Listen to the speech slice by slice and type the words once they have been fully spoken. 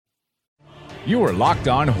You are Locked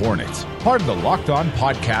On Hornets, part of the Locked On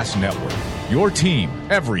Podcast Network. Your team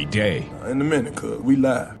every day. In a minute, cuz we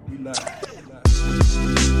live.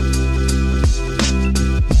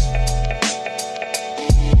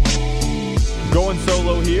 Going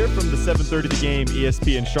solo here from the 7:30 The Game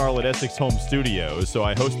ESPN Charlotte Essex home studios. So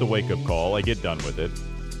I host the wake-up call. I get done with it.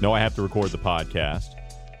 Know I have to record the podcast.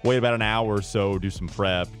 Wait about an hour or so, do some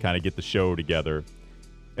prep, kind of get the show together.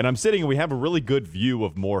 And I'm sitting and we have a really good view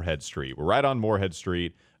of Moorhead Street. We're right on Moorhead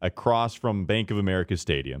Street, across from Bank of America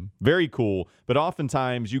Stadium. Very cool, but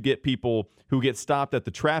oftentimes you get people who get stopped at the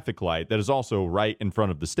traffic light that is also right in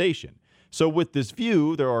front of the station. So with this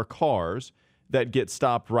view, there are cars that get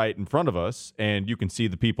stopped right in front of us, and you can see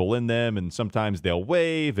the people in them, and sometimes they'll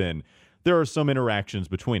wave, and there are some interactions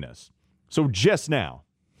between us. So just now,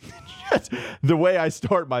 the way I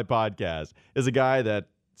start my podcast is a guy that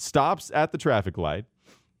stops at the traffic light,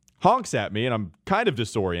 honks at me, and I'm kind of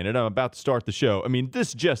disoriented. I'm about to start the show. I mean,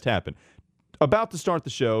 this just happened. About to start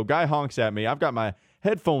the show, guy honks at me. I've got my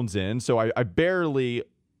headphones in, so I barely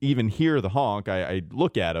even hear the honk. I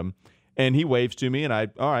look at him, and he waves to me, and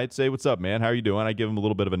all right, say, what's up, man? How are you doing? I give him a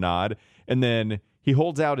little bit of a nod, and then he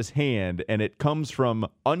holds out his hand, and it comes from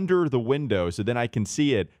under the window, so then I can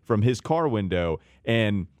see it from his car window,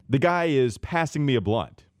 and the guy is passing me a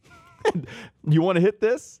blunt. You want to hit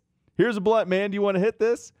this? Here's a blunt, man. Do you want to hit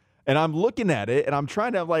this? And I'm looking at it, and I'm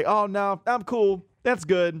trying to, oh, no, I'm cool. That's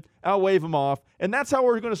good. I'll wave him off. And that's how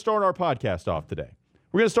we're going to start our podcast off today.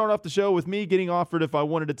 We're going to start off the show with me getting offered if I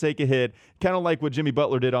wanted to take a hit, kind of like what Jimmy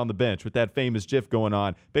Butler did on the bench with that famous gif going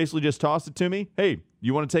on. Basically just tossed it to me. Hey,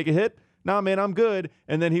 you want to take a hit? Nah, man, I'm good.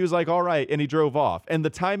 And then he was like, all right, and he drove off. And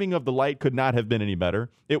the timing of the light could not have been any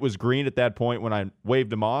better. It was green at that point when I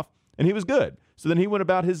waved him off, and he was good. So then he went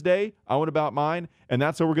about his day, I went about mine, and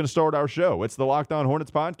that's how we're going to start our show. It's the Locked On Hornets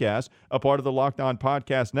podcast, a part of the Locked On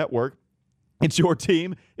Podcast Network. It's your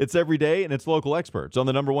team, it's every day, and it's local experts on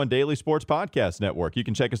the #1 daily sports podcast network. You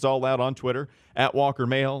can check us all out on Twitter, at Walker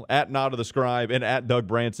Mail, at Nod of the Scribe, and at Doug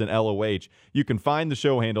Branson, LOH. You can find the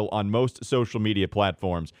show handle on most social media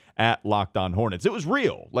platforms at Locked On Hornets. It was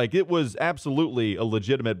real. It was absolutely a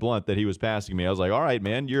legitimate blunt that he was passing me. I was like, all right,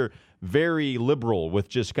 man, you're very liberal with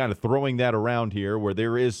just kind of throwing that around here where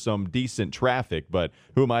there is some decent traffic, but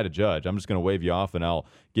who am I to judge? I'm just going to wave you off and I'll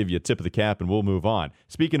give you a tip of the cap and we'll move on.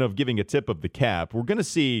 Speaking of giving a tip of the cap, we're going to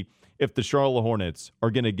see if the Charlotte Hornets are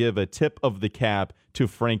going to give a tip of the cap to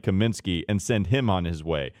Frank Kaminsky and send him on his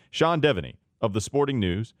way. Sean Devaney of the Sporting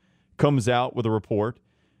News comes out with a report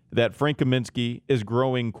that Frank Kaminsky is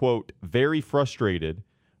growing, quote, very frustrated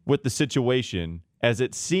with the situation as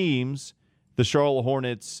it seems the Charlotte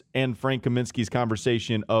Hornets and Frank Kaminsky's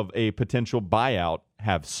conversation of a potential buyout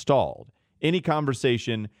have stalled. Any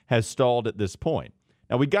conversation has stalled at this point.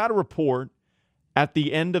 Now, we got a report at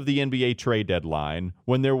the end of the NBA trade deadline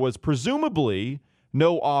when there was presumably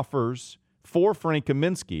no offers for Frank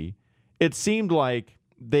Kaminsky. It seemed like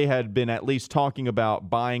they had been at least talking about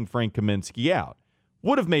buying Frank Kaminsky out.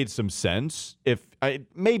 Would have made some sense if,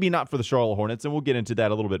 maybe not for the Charlotte Hornets, and we'll get into that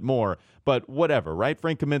a little bit more, but whatever, right?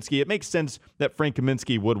 Frank Kaminsky, it makes sense that Frank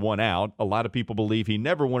Kaminsky would want out. A lot of people believe he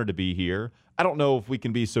never wanted to be here. I don't know if we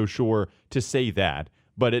can be so sure to say that,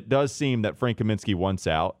 but it does seem that Frank Kaminsky wants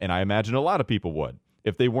out, and I imagine a lot of people would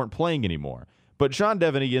if they weren't playing anymore. But Sean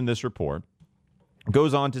Devaney in this report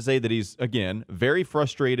goes on to say that he's, again, very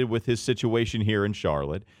frustrated with his situation here in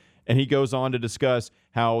Charlotte, and he goes on to discuss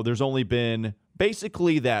how there's only been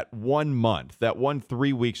basically that 1 month, that 1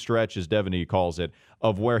 3-week stretch, as Devaney calls it,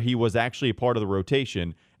 of where he was actually a part of the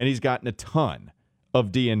rotation, and he's gotten a ton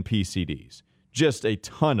of DNP CDs, just a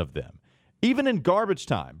ton of them. Even in garbage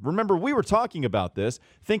time. Remember, we were talking about this,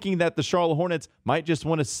 thinking that the Charlotte Hornets might just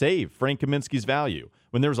want to save Frank Kaminsky's value,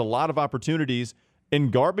 when there was a lot of opportunities in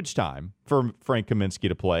garbage time for Frank Kaminsky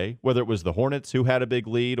to play, whether it was the Hornets who had a big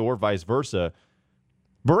lead or vice versa.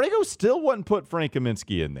 Borrego still wouldn't put Frank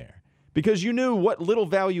Kaminsky in there because you knew what little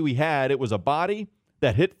value he had. It was a body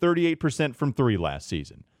that hit 38% from three last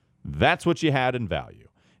season. That's what you had in value.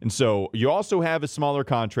 And so you also have a smaller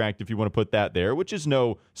contract if you want to put that there, which is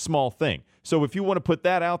no small thing. So if you want to put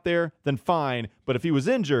that out there, then fine. But if he was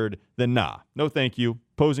injured, then nah. No thank you.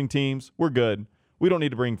 Opposing teams, we're good. We don't need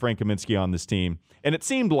to bring Frank Kaminsky on this team. And it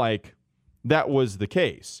seemed like that was the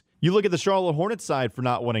case. You look at the Charlotte Hornets side for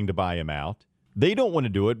not wanting to buy him out. They don't want to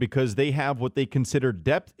do it because they have what they consider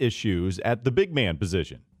depth issues at the big man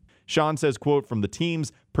position. Sean says, quote, from the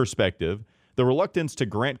team's perspective, the reluctance to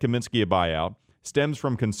grant Kaminsky a buyout stems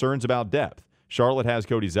from concerns about depth. Charlotte has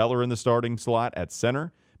Cody Zeller in the starting slot at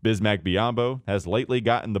center. Bismack Biyombo has lately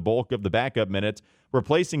gotten the bulk of the backup minutes,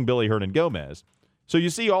 replacing Billy Hernangomez. So you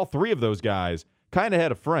see all three of those guys kind of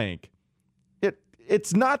ahead of Frank.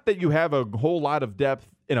 it's not that you have a whole lot of depth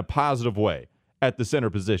in a positive way at the center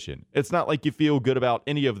position. It's not like you feel good about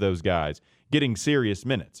any of those guys getting serious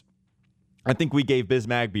minutes. I think we gave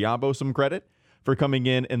Bismack Biyombo some credit for coming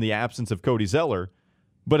in the absence of Cody Zeller,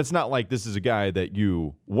 but it's not like this is a guy that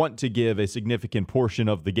you want to give a significant portion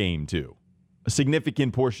of the game to, a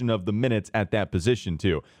significant portion of the minutes at that position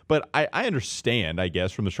to. But I understand, I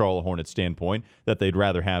guess, from the Charlotte Hornets standpoint, that they'd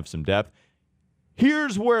rather have some depth.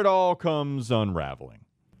 Here's where it all comes unraveling.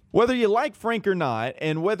 Whether you like Frank or not,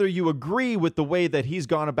 and whether you agree with the way that he's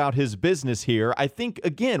gone about his business here, I think,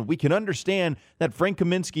 again, we can understand that Frank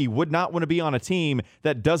Kaminsky would not want to be on a team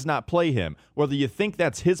that does not play him. Whether you think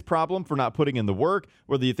that's his problem for not putting in the work,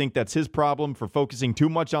 whether you think that's his problem for focusing too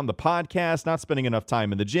much on the podcast, not spending enough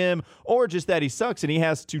time in the gym, or just that he sucks and he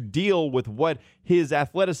has to deal with what his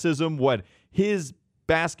athleticism, what his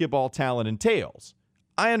basketball talent entails.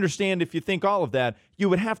 I understand if you think all of that. You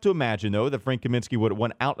would have to imagine, though, that Frank Kaminsky would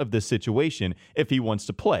want out of this situation if he wants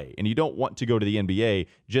to play, and you don't want to go to the NBA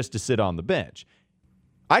just to sit on the bench.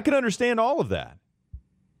 I can understand all of that.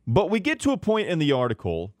 But we get to a point in the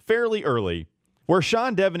article fairly early where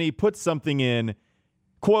Sean Deveney puts something in,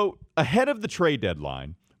 quote, ahead of the trade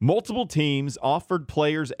deadline, multiple teams offered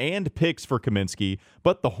players and picks for Kaminsky,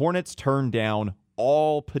 but the Hornets turned down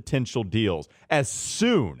all potential deals. As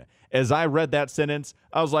soon as I read that sentence,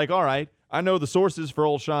 I was like, all right, I know the sources for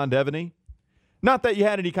old Sean Deveney. Not that you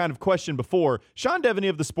had any kind of question before. Sean Deveney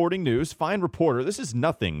of the Sporting News, fine reporter. This is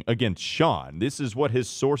nothing against Sean. This is what his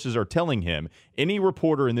sources are telling him. Any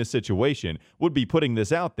reporter in this situation would be putting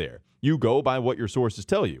this out there. You go by what your sources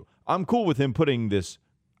tell you. I'm cool with him putting this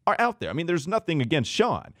out there. I mean, there's nothing against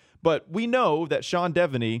Sean. But we know that Sean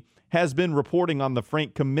Deveney has been reporting on the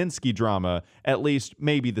Frank Kaminsky drama, at least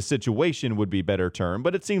maybe the situation would be a better term,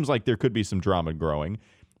 but it seems like there could be some drama growing.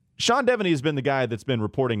 Sean Deveney has been the guy that's been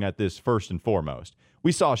reporting at this first and foremost.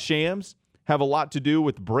 We saw Shams have a lot to do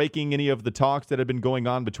with breaking any of the talks that had been going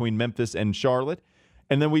on between Memphis and Charlotte,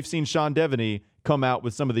 and then we've seen Sean Deveney come out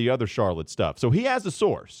with some of the other Charlotte stuff. So he has a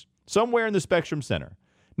source somewhere in the Spectrum Center.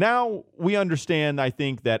 Now we understand, I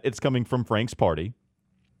think, that it's coming from Frank's party.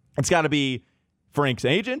 It's got to be Frank's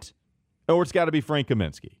agent, or it's got to be Frank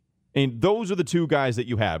Kaminsky. And those are the two guys that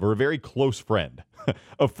you have, or a very close friend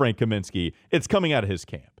of Frank Kaminsky. It's coming out of his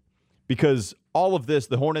camp. Because all of this,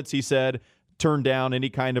 the Hornets, he said, turned down any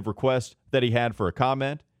kind of request that he had for a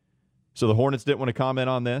comment. So the Hornets didn't want to comment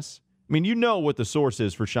on this. I mean, you know what the source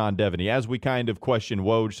is for Sean Deveney. As we kind of question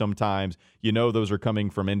Woj sometimes, you know those are coming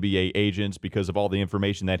from NBA agents because of all the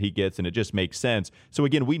information that he gets, and it just makes sense. So,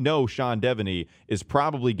 again, we know Sean Deveney is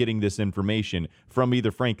probably getting this information from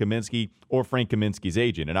either Frank Kaminsky or Frank Kaminsky's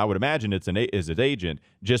agent. And I would imagine it's his agent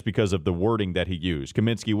just because of the wording that he used.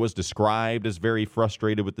 Kaminsky was described as very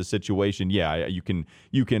frustrated with the situation. Yeah, you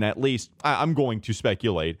can at least, I'm going to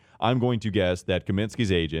speculate, I'm going to guess that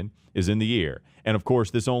Kaminsky's agent is in the ear. And, of course,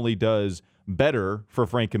 this only does better for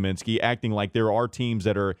Frank Kaminsky, acting like there are teams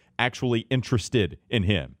that are actually interested in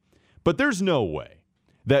him. But there's no way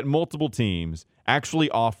that multiple teams actually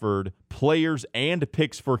offered players and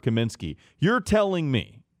picks for Kaminsky. You're telling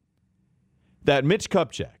me that Mitch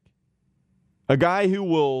Kupchak, a guy who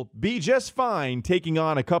will be just fine taking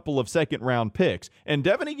on a couple of second-round picks, and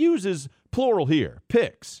Deveney uses plural here,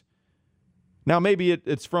 picks. Now, maybe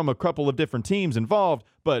it's from a couple of different teams involved,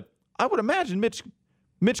 but I would imagine Mitch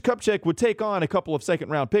Kupchak would take on a couple of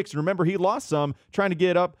second-round picks. And remember, he lost some trying to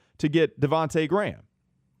get up to get Devontae Graham.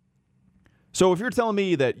 So if you're telling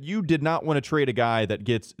me that you did not want to trade a guy that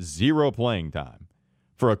gets zero playing time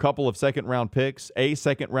for a couple of second-round picks, a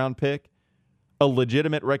second-round pick, a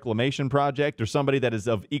legitimate reclamation project, or somebody that is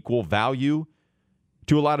of equal value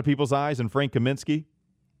to a lot of people's eyes and Frank Kaminsky,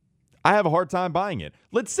 I have a hard time buying it.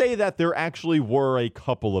 Let's say that there actually were a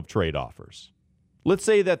couple of trade offers. Let's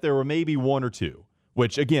say that there were maybe one or two,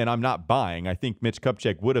 which, again, I'm not buying. I think Mitch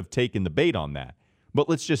Kupchak would have taken the bait on that. But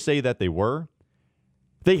let's just say that they were.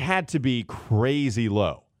 They had to be crazy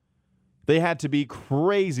low. They had to be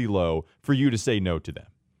crazy low for you to say no to them.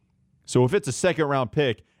 So if it's a second-round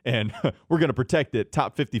pick and we're going to protect it,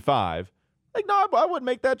 top 55, no, I wouldn't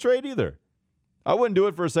make that trade either. I wouldn't do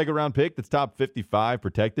it for a second-round pick that's top 55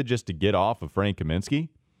 protected just to get off of Frank Kaminsky.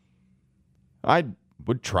 I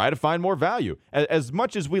would try to find more value. As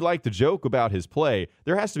much as we like to joke about his play,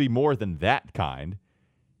 there has to be more than that kind.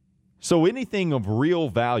 So anything of real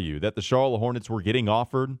value that the Charlotte Hornets were getting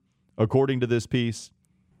offered, according to this piece,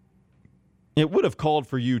 it would have called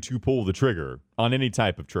for you to pull the trigger on any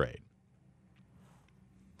type of trade.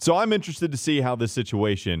 So I'm interested to see how this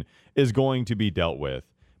situation is going to be dealt with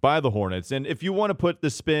by the Hornets. And if you want to put the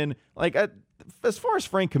spin, as far as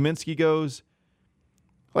Frank Kaminsky goes,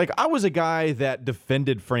 Like, I was a guy that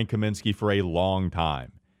defended Frank Kaminsky for a long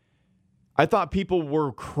time. I thought people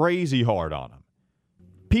were crazy hard on him.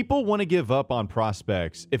 People want to give up on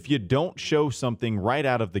prospects if you don't show something right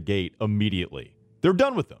out of the gate immediately. They're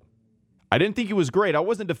done with them. I didn't think he was great. I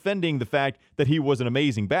wasn't defending the fact that he was an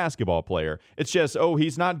amazing basketball player. It's just,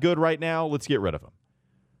 he's not good right now. Let's get rid of him.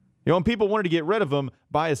 And people wanted to get rid of him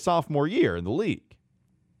by his sophomore year in the league.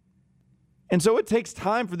 And so it takes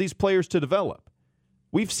time for these players to develop.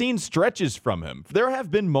 We've seen stretches from him. There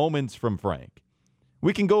have been moments from Frank.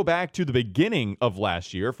 We can go back to the beginning of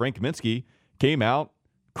last year. Frank Kaminsky came out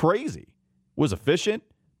crazy, was efficient,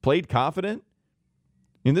 played confident.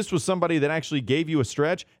 And this was somebody that actually gave you a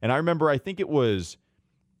stretch. And I remember, I think it was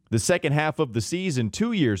the second half of the season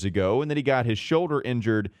 2 years ago, and then he got his shoulder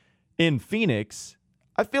injured in Phoenix.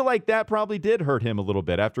 I feel like that probably did hurt him a little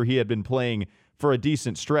bit after he had been playing for a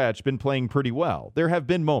decent stretch, been playing pretty well. There have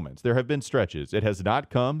been moments. There have been stretches. It has not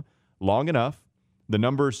come long enough. The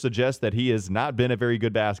numbers suggest that he has not been a very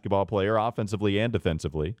good basketball player, offensively and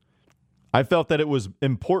defensively. I felt that it was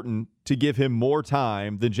important to give him more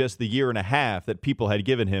time than just the year and a half that people had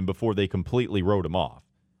given him before they completely wrote him off,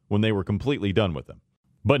 when they were completely done with him.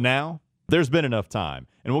 But now, there's been enough time,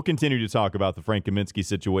 and we'll continue to talk about the Frank Kaminsky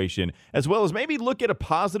situation, as well as maybe look at a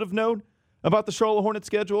positive note about the Charlotte Hornets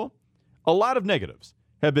schedule. A lot of negatives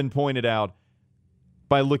have been pointed out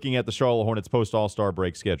by looking at the Charlotte Hornets post-All-Star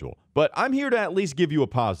break schedule. But I'm here to at least give you a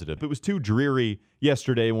positive. It was too dreary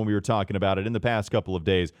yesterday when we were talking about it in the past couple of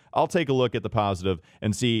days. I'll take a look at the positive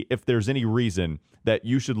and see if there's any reason that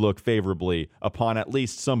you should look favorably upon at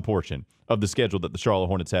least some portion of the schedule that the Charlotte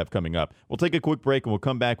Hornets have coming up. We'll take a quick break and we'll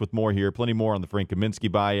come back with more here. Plenty more on the Frank Kaminsky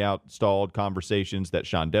buyout, stalled conversations that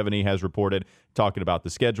Sean Devaney has reported, talking about the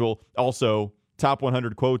schedule. Also, Top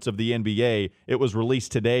 100 Quotes of the NBA. It was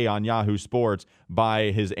released today on Yahoo Sports by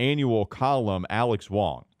his annual column, Alex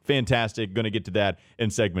Wong. Fantastic. Going to get to that in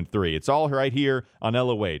segment 3. It's all right here on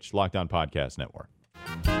LOH, Locked On Podcast Network.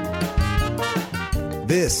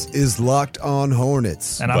 This is Locked On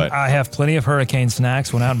Hornets. And I have plenty of hurricane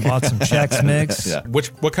snacks. Went out and bought some Chex Mix. Yeah.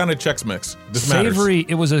 What kind of Chex Mix? This savory.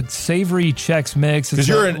 Matters. It was a savory Chex Mix. It's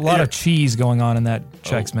a lot of cheese going on in that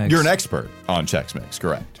Chex Mix. You're an expert on Chex Mix,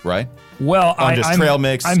 correct? Right? Well, I'm trail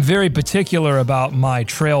mix. I'm very particular about my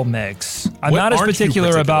trail mix. I'm not as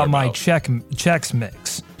particular about my Chex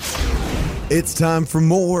Mix. It's time for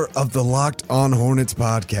more of the Locked On Hornets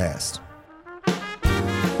podcast.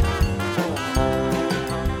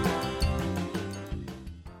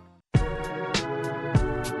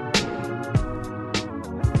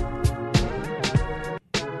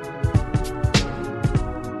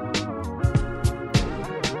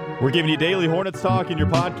 We're giving you daily Hornets talk in your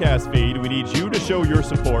podcast feed. We need you to show your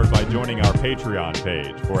support by joining our Patreon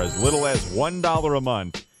page. For as little as $1 a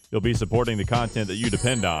month, you'll be supporting the content that you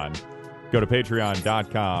depend on. Go to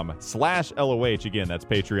patreon.com/LOH. Again, that's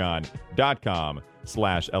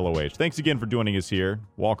patreon.com/LOH. Thanks again for joining us here.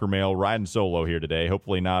 Walker Mail riding solo here today.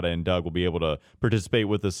 Hopefully Nada and Doug will be able to participate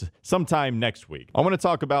with us sometime next week. I want to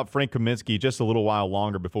talk about Frank Kaminsky just a little while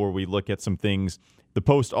longer before we look at some things, the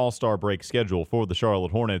post-All-Star break schedule for the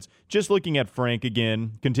Charlotte Hornets. Just looking at Frank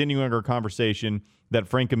again, continuing our conversation that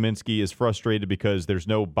Frank Kaminsky is frustrated because there's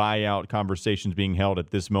no buyout conversations being held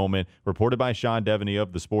at this moment, reported by Sean Devaney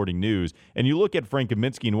of the Sporting News. And you look at Frank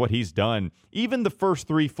Kaminsky and what he's done, even the first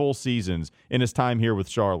 3 full seasons in his time here with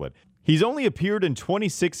Charlotte. He's only appeared in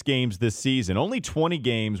 26 games this season, only 20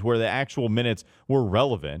 games where the actual minutes were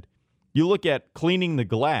relevant. You look at cleaning the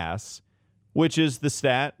glass, which is the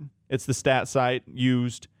stat. It's the stat site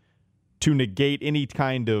used to negate any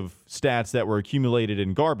kind of stats that were accumulated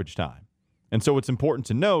in garbage time. And so it's important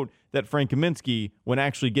to note that Frank Kaminsky, when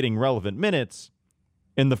actually getting relevant minutes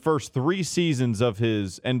in the first 3 seasons of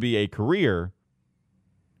his NBA career,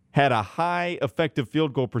 had a high effective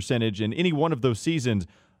field goal percentage in any one of those seasons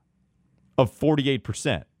of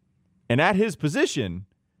 48%. And at his position,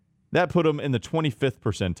 that put him in the 25th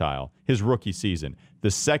percentile his rookie season.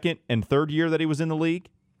 The second and third year that he was in the league,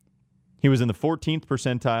 he was in the 14th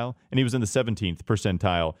percentile, and he was in the 17th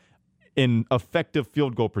percentile in effective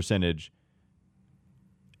field goal percentage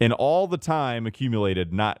in all the time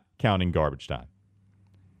accumulated, not counting garbage time.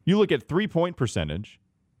 You look at three-point percentage,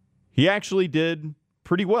 he actually did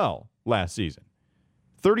pretty well last season.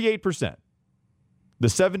 38%. The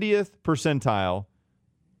 70th percentile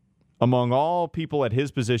among all people at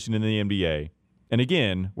his position in the NBA. And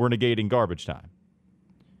again, we're negating garbage time.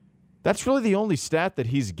 That's really the only stat that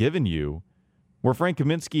he's given you where Frank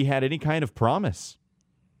Kaminsky had any kind of promise.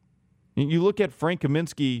 You look at Frank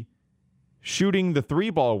Kaminsky shooting the three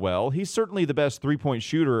ball well. He's certainly the best three-point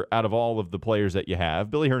shooter out of all of the players that you have.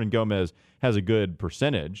 Billy Hernangomez has a good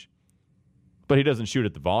percentage, but he doesn't shoot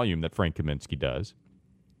at the volume that Frank Kaminsky does.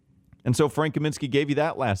 And so Frank Kaminsky gave you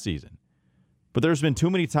that last season. But there's been too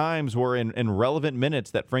many times where in relevant minutes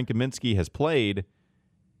that Frank Kaminsky has played,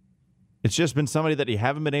 it's just been somebody that he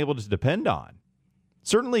haven't been able to depend on.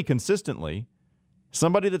 Certainly consistently.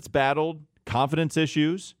 Somebody that's battled confidence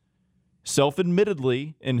issues,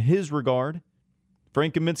 self-admittedly in his regard.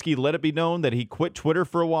 Frank Kaminsky let it be known that he quit Twitter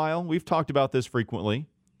for a while. We've talked about this frequently.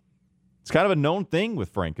 It's kind of a known thing with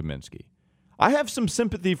Frank Kaminsky. I have some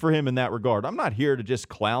sympathy for him in that regard. I'm not here to just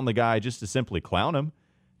clown the guy just to simply clown him.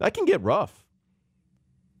 That can get rough.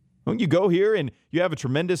 When you go here and you have a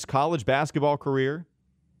tremendous college basketball career,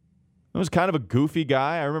 he was kind of a goofy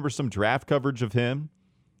guy. I remember some draft coverage of him.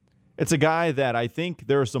 It's a guy that I think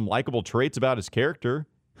there are some likable traits about his character.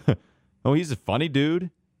 Oh, he's a funny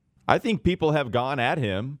dude. I think people have gone at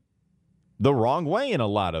him the wrong way in a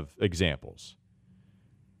lot of examples.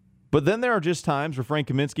 But then there are just times where Frank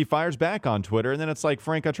Kaminsky fires back on Twitter, and then it's like,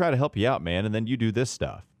 Frank, I try to help you out, man, and then you do this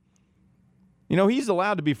stuff. You know, he's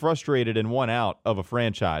allowed to be frustrated and want out of a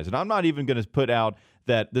franchise, and I'm not even going to put out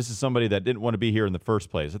that this is somebody that didn't want to be here in the first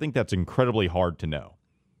place. I think that's incredibly hard to know.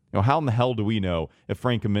 You know, how in the hell do we know if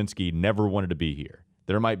Frank Kaminsky never wanted to be here?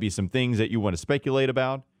 There might be some things that you want to speculate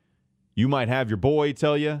about. You might have your boy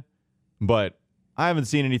tell you, but I haven't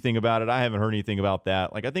seen anything about it. I haven't heard anything about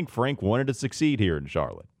that. Like, I think Frank wanted to succeed here in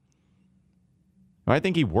Charlotte. I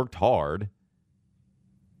think he worked hard.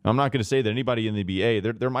 I'm not going to say that anybody in the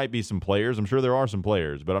NBA, there might be some players. I'm sure there are some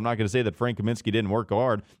players, but I'm not going to say that Frank Kaminsky didn't work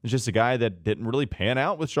hard. It's just a guy that didn't really pan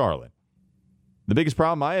out with Charlotte. The biggest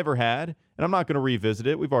problem I ever had, and I'm not going to revisit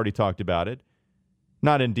it, we've already talked about it,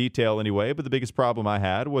 not in detail anyway, but the biggest problem I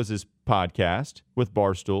had was his podcast with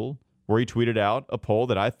Barstool, where he tweeted out a poll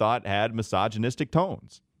that I thought had misogynistic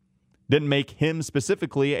tones. Didn't make him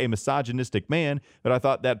specifically a misogynistic man, but I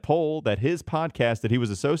thought that poll, that his podcast that he was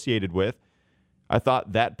associated with, I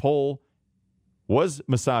thought that poll was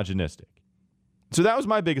misogynistic. So that was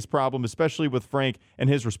my biggest problem, especially with Frank and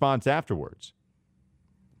his response afterwards.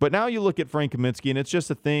 But now you look at Frank Kaminsky, and it's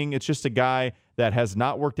just a thing. It's just a guy that has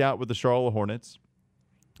not worked out with the Charlotte Hornets,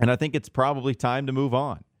 and I think it's probably time to move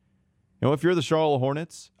on. You know, if you're the Charlotte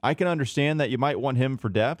Hornets, I can understand that you might want him for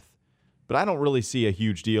depth, but I don't really see a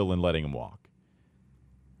huge deal in letting him walk.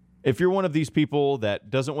 If you're one of these people that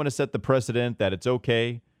doesn't want to set the precedent that it's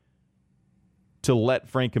okay to let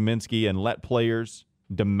Frank Kaminsky and let players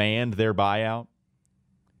demand their buyout,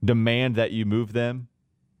 demand that you move them,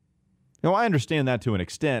 now, I understand that to an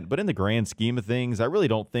extent, but in the grand scheme of things, I really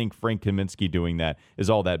don't think Frank Kaminsky doing that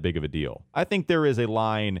is all that big of a deal. I think there is a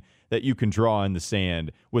line that you can draw in the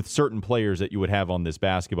sand with certain players that you would have on this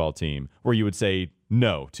basketball team where you would say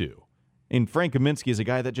no to. And Frank Kaminsky is a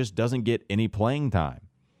guy that just doesn't get any playing time.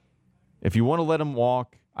 If you want to let him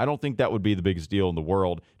walk, I don't think that would be the biggest deal in the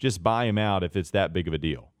world. Just buy him out if it's that big of a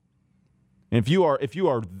deal. And if you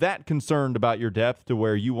are that concerned about your depth to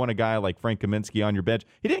where you want a guy like Frank Kaminsky on your bench,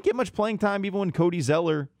 he didn't get much playing time even when Cody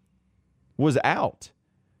Zeller was out.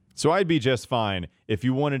 So I'd be just fine if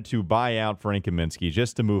you wanted to buy out Frank Kaminsky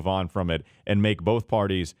just to move on from it and make both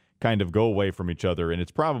parties kind of go away from each other, and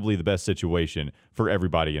it's probably the best situation for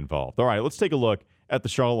everybody involved. All right, let's take a look at the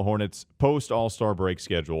Charlotte Hornets post-All-Star break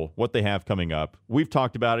schedule, what they have coming up. We've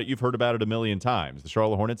talked about it. You've heard about it a million times. The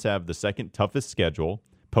Charlotte Hornets have the second toughest schedule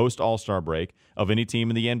post-All-Star break of any team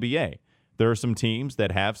in the NBA. There are some teams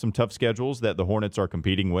that have some tough schedules that the Hornets are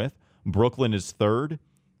competing with. Brooklyn is third.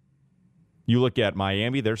 You look at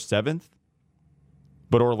Miami, they're seventh.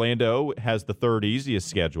 But Orlando has the third easiest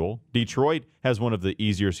schedule. Detroit has one of the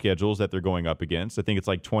easier schedules that they're going up against. I think it's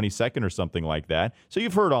like 22nd or something like that. So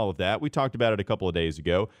you've heard all of that. We talked about it a couple of days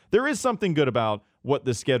ago. There is something good about what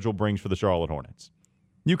this schedule brings for the Charlotte Hornets.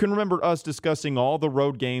 You can remember us discussing all the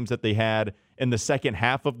road games that they had in the second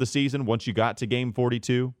half of the season once you got to game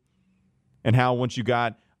 42, and how once you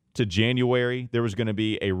got to January, there was going to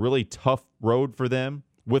be a really tough road for them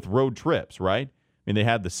with road trips, right? I mean, they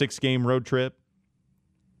had the 6-game road trip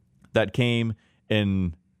that came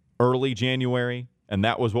in early January, and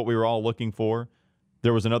that was what we were all looking for.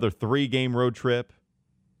 There was another 3-game road trip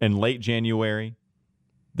in late January.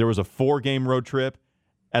 There was a 4-game road trip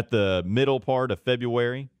at the middle part of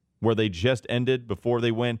February, where they just ended before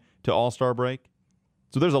they went to All-Star break.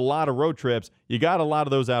 So there's a lot of road trips. You got a lot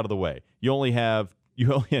of those out of the way. You have 2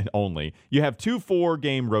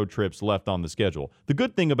 4-game road trips left on the schedule. The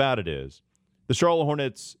good thing about it is the Charlotte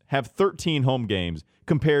Hornets have 13 home games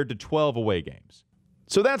compared to 12 away games.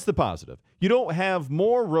 So that's the positive. You don't have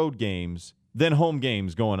more road games than home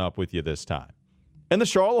games going up with you this time. And the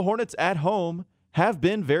Charlotte Hornets at home have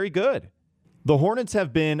been very good. The Hornets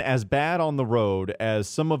have been as bad on the road as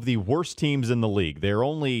some of the worst teams in the league. They're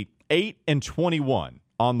only 8-21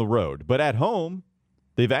 on the road. But at home,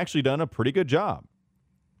 they've actually done a pretty good job.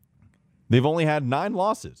 They've only had 9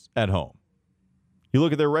 losses at home. You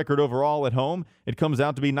look at their record overall at home, it comes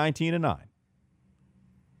out to be 19-9.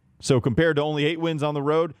 So compared to only 8 wins on the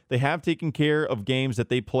road, they have taken care of games that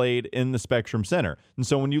they played in the Spectrum Center. And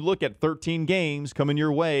so when you look at 13 games coming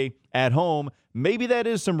your way at home, maybe that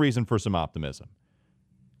is some reason for some optimism.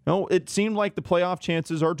 No, it seemed like the playoff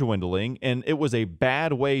chances are dwindling, and it was a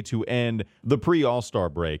bad way to end the pre-All-Star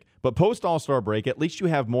break. But post-All-Star break, at least you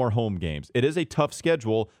have more home games. It is a tough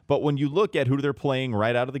schedule, but when you look at who they're playing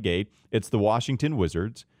right out of the gate, it's the Washington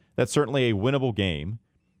Wizards. That's certainly a winnable game.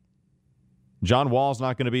 John Wall's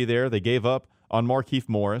not going to be there. They gave up on Markieff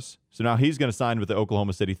Morris, so now he's going to sign with the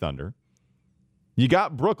Oklahoma City Thunder. You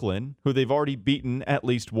got Brooklyn, who they've already beaten at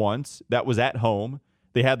least once. That was at home.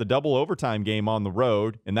 They had the double overtime game on the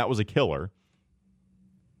road, and that was a killer.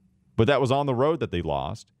 But that was on the road that they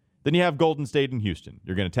lost. Then you have Golden State and Houston.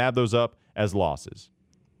 You're going to tab those up as losses.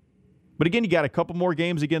 But again, you got a couple more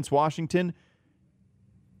games against Washington.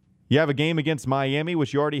 You have a game against Miami,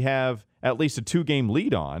 which you already have at least a 2-game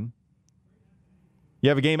lead on. You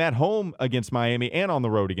have a game at home against Miami and on the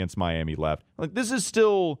road against Miami left. Like this is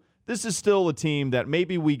still a team that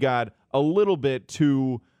maybe we got a little bit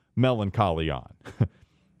too melancholy on.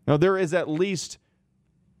 Now there is at least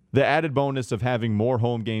the added bonus of having more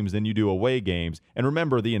home games than you do away games. And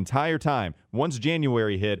remember, the entire time, once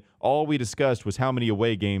January hit, all we discussed was how many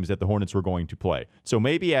away games that the Hornets were going to play. So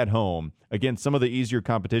maybe at home, against some of the easier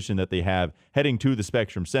competition that they have heading to the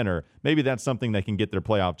Spectrum Center, maybe that's something that can get their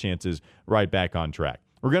playoff chances right back on track.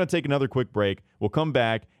 We're going to take another quick break. We'll come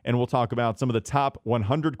back, and we'll talk about some of the top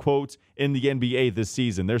 100 quotes in the NBA this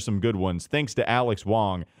season. There's some good ones, thanks to Alex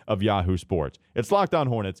Wong of Yahoo Sports. It's Locked On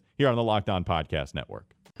Hornets here on the Locked On Podcast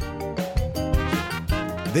Network.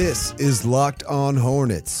 This is Locked On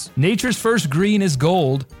Hornets. Nature's first green is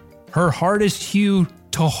gold, her hardest hue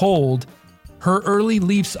to hold, her early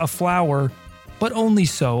leafs a flower, but only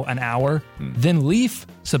so an hour. Then leaf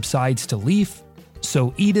subsides to leaf,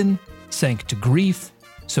 so Eden sank to grief,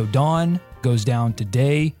 so dawn goes down to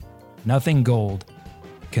day, nothing gold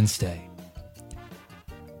can stay.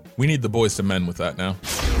 We need the Boys to Men with that now.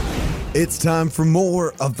 It's time for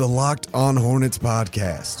more of the Locked On Hornets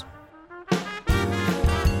podcast.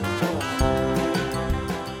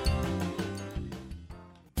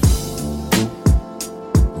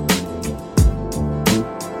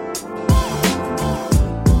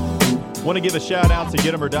 Want to give a shout out to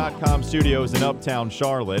Gittimer.com studios in Uptown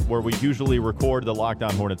Charlotte, where we usually record the Locked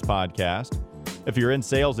On Hornets podcast. If you're in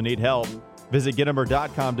sales and need help, visit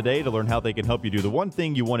Gittimer.com today to learn how they can help you do the one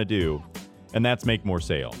thing you want to do, and that's make more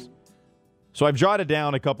sales. So I've jotted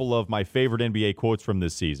down a couple of my favorite NBA quotes from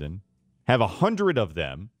this season. Have 100 of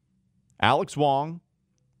them. Alex Wong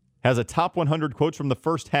has a top 100 quotes from the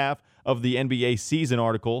first half of the NBA season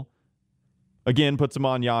article. Again, puts them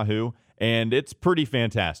on Yahoo, and it's pretty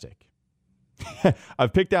fantastic.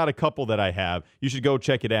 I've picked out a couple that I have. You should go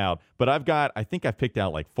check it out. But I think I've picked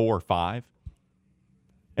out like 4 or 5.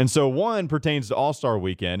 And so one pertains to All-Star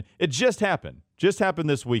Weekend. It just happened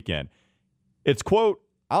this weekend. It's, quote,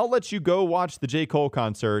 "I'll let you go watch the J. Cole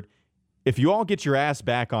concert if you all get your ass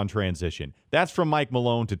back on transition." That's from Mike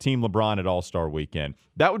Malone to Team LeBron at All-Star Weekend.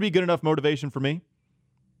 That would be good enough motivation for me.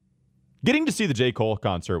 Getting to see the J. Cole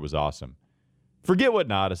concert was awesome. Forget what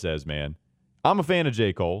Nada says, man. I'm a fan of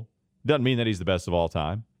J. Cole. Doesn't mean that he's the best of all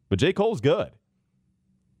time, but J. Cole's good.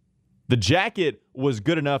 The jacket was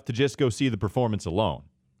good enough to just go see the performance alone.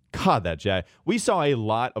 God, that jacket. We saw a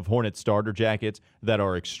lot of Hornet starter jackets that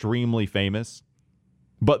are extremely famous,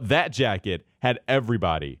 but that jacket had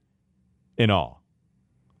everybody in awe.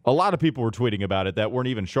 A lot of people were tweeting about it that weren't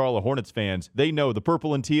even Charlotte Hornets fans. They know the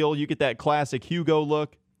purple and teal. You get that classic Hugo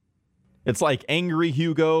look. It's like angry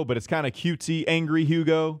Hugo, but it's kind of cutesy angry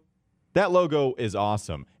Hugo. That logo is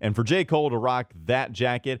awesome. And for J. Cole to rock that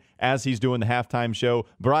jacket as he's doing the halftime show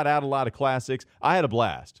brought out a lot of classics. I had a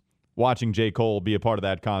blast watching J. Cole be a part of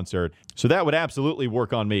that concert. So that would absolutely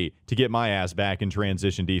work on me to get my ass back in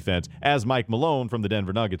transition defense, as Mike Malone from the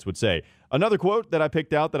Denver Nuggets would say. Another quote that I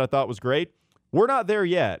picked out that I thought was great: "We're not there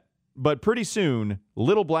yet, but pretty soon,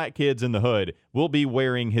 little black kids in the hood will be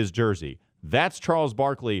wearing his jersey." That's Charles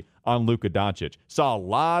Barkley on Luka Doncic. Saw a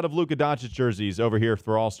lot of Luka Doncic jerseys over here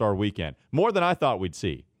for All-Star Weekend. More than I thought we'd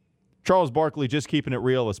see. Charles Barkley just keeping it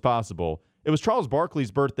real as possible. It was Charles Barkley's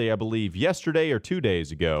birthday, I believe, yesterday or 2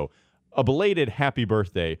 days ago. A belated happy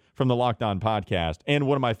birthday from the Locked On podcast, and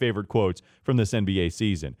one of my favorite quotes from this NBA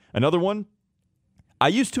season. Another one, I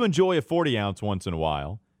used to enjoy a 40-ounce once in a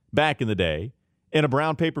while, back in the day, in a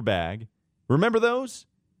brown paper bag. Remember those?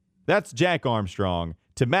 That's Jack Armstrong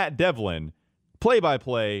to Matt Devlin,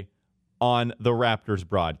 play-by-play on the Raptors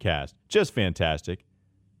broadcast. Just fantastic.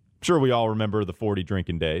 I'm sure we all remember the 40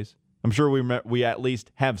 drinking days. I'm sure we at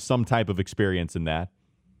least have some type of experience in that.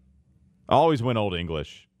 I always went Old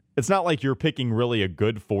English. It's not like you're picking really a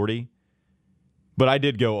good 40, but I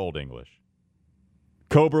did go Old English.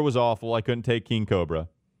 Cobra was awful. I couldn't take King Cobra.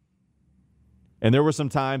 And there were some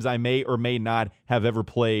times I may or may not have ever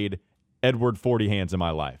played Edward 40 Hands in my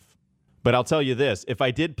life. But I'll tell you this, if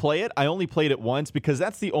I did play it, I only played it once because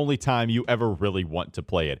that's the only time you ever really want to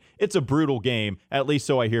play it. It's a brutal game, at least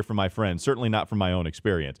so I hear from my friends, certainly not from my own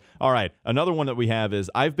experience. All right, another one that we have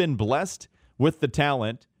is I've been blessed with the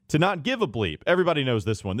talent to not give a bleep. Everybody knows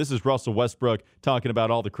this one. This is Russell Westbrook talking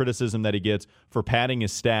about all the criticism that he gets for padding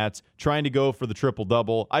his stats, trying to go for the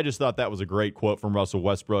triple-double. I just thought that was a great quote from Russell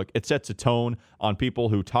Westbrook. It sets a tone on people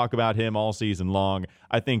who talk about him all season long.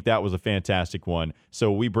 I think that was a fantastic one.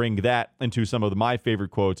 So we bring that into some of my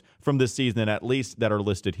favorite quotes from this season, at least that are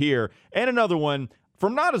listed here. And another one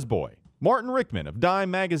from Not His Boy, Martin Rickman of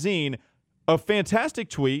Dime Magazine, a fantastic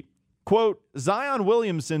tweet. Quote, Zion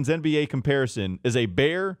Williamson's NBA comparison is a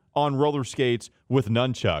bear on roller skates with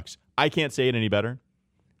nunchucks. I can't say it any better.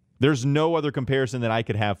 There's no other comparison that I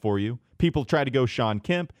could have for you. People try to go Sean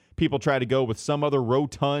Kemp. People try to go with some other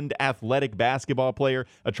rotund athletic basketball player.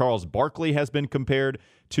 A Charles Barkley has been compared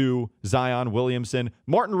to Zion Williamson.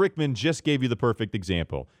 Martin Rickman just gave you the perfect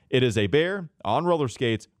example. It is a bear on roller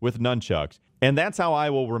skates with nunchucks. And that's how I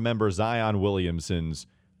will remember Zion Williamson's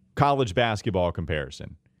college basketball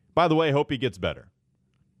comparison. By the way, hope he gets better.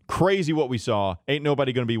 Crazy what we saw. Ain't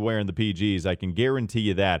nobody going to be wearing the PGs. I can guarantee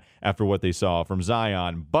you that after what they saw from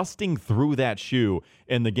Zion busting through that shoe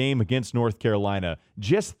in the game against North Carolina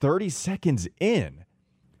just 30 seconds in.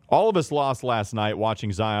 All of us lost last night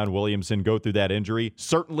watching Zion Williamson go through that injury.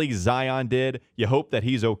 Certainly Zion did. You hope that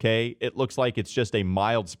he's okay. It looks like it's just a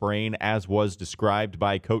mild sprain, as was described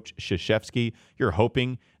by Coach Krzyzewski. You're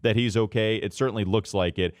hoping that he's okay. It certainly looks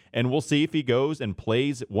like it. And we'll see if he goes and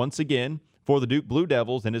plays once again for the Duke Blue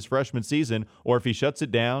Devils in his freshman season, or if he shuts it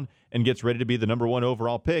down and gets ready to be the number 1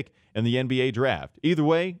 overall pick in the NBA draft. Either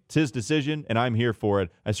way, it's his decision, and I'm here for it.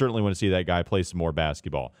 I certainly want to see that guy play some more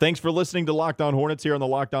basketball. Thanks for listening to Locked On Hornets here on the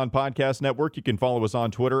Locked On Podcast Network. You can follow us on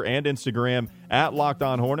Twitter and Instagram at Locked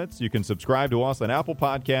On Hornets. You can subscribe to us on Apple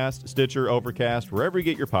Podcasts, Stitcher, Overcast, wherever you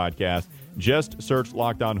get your podcast. Just search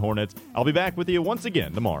Locked On Hornets. I'll be back with you once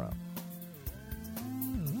again tomorrow.